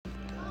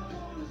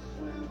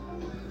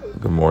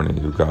Good morning,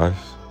 you guys.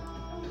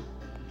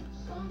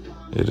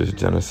 It is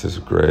Genesis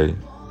Gray,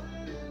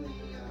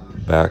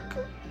 back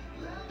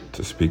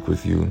to speak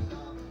with you,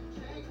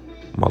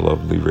 my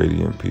lovely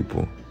radiant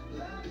people.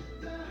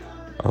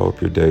 I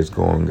hope your day's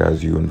going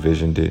as you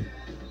envisioned it,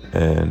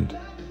 and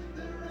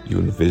you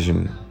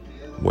envision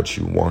what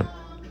you want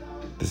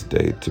this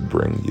day to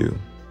bring you.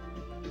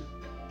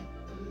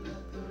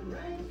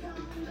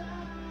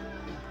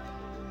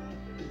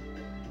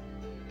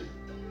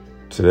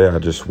 Today I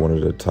just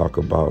wanted to talk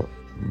about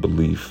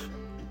belief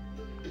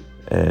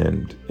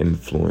and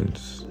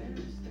influence.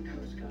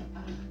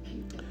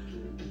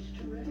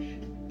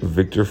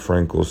 Viktor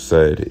Frankl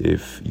said,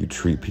 if you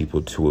treat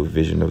people to a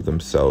vision of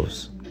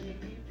themselves,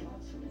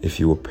 if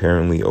you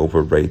apparently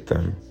overrate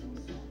them,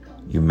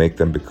 you make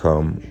them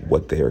become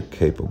what they are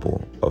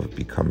capable of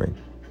becoming.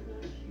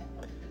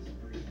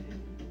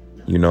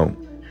 You know,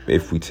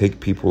 if we take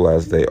people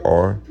as they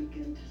are,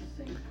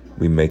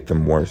 we make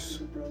them worse.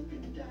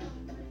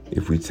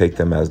 If we take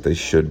them as they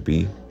should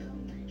be,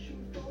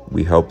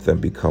 we help them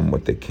become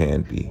what they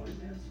can be.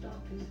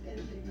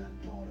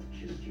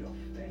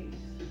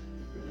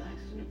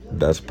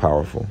 That's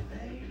powerful.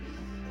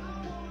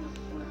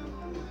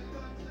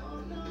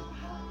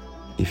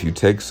 If you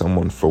take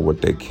someone for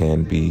what they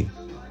can be,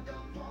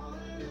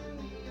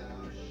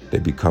 they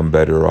become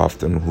better off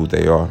than who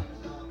they are.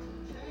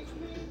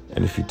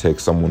 And if you take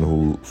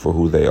someone for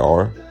who they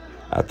are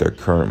at their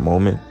current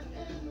moment,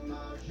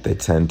 they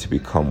tend to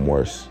become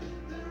worse.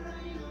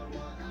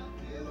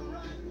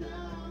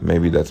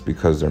 Maybe that's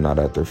because they're not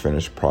at their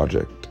finished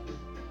project.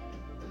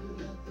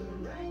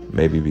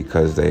 Maybe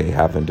because they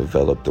haven't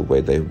developed the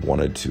way they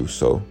wanted to.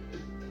 So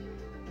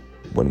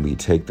when we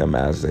take them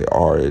as they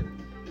are, it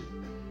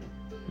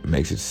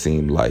makes it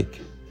seem like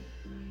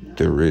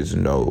there is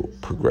no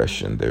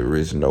progression. There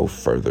is no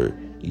further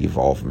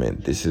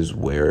evolvement. This is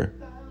where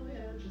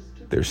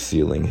their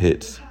ceiling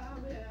hits.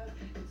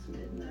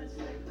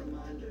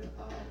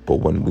 But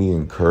when we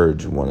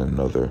encourage one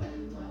another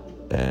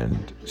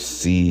and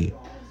see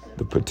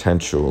the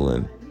potential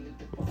and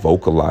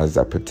vocalize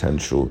that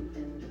potential,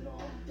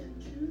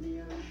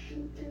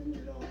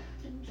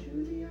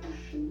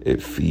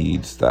 it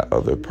feeds that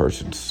other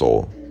person's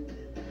soul.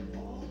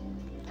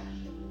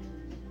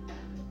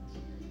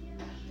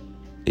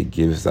 It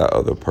gives that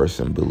other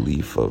person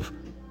belief of,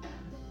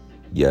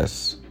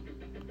 yes,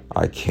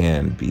 I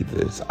can be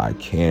this. I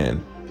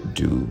can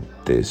do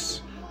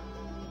this.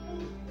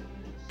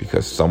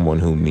 Because someone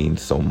who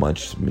means so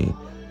much to me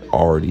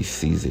already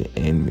sees it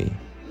in me.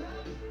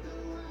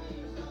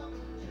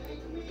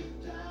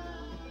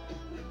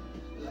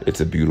 It's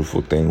a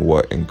beautiful thing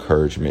what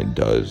encouragement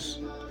does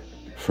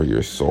for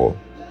your soul.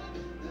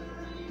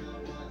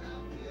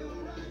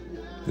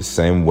 The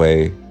same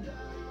way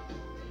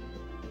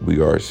we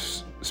are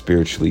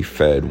spiritually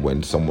fed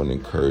when someone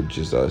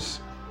encourages us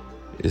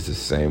is the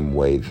same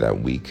way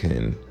that we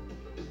can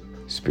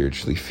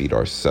spiritually feed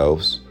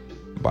ourselves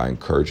by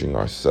encouraging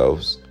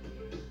ourselves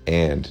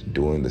and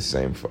doing the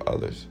same for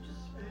others.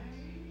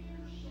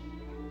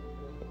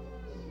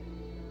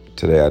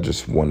 Today, I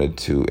just wanted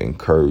to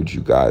encourage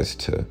you guys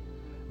to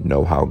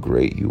know how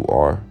great you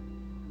are.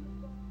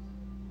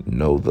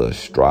 Know the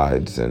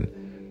strides and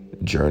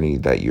journey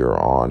that you're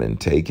on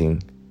and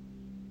taking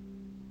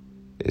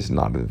is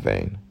not in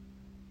vain.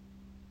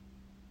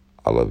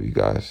 I love you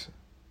guys,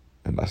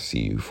 and I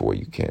see you for what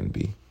you can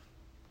be.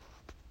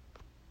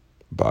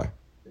 Bye.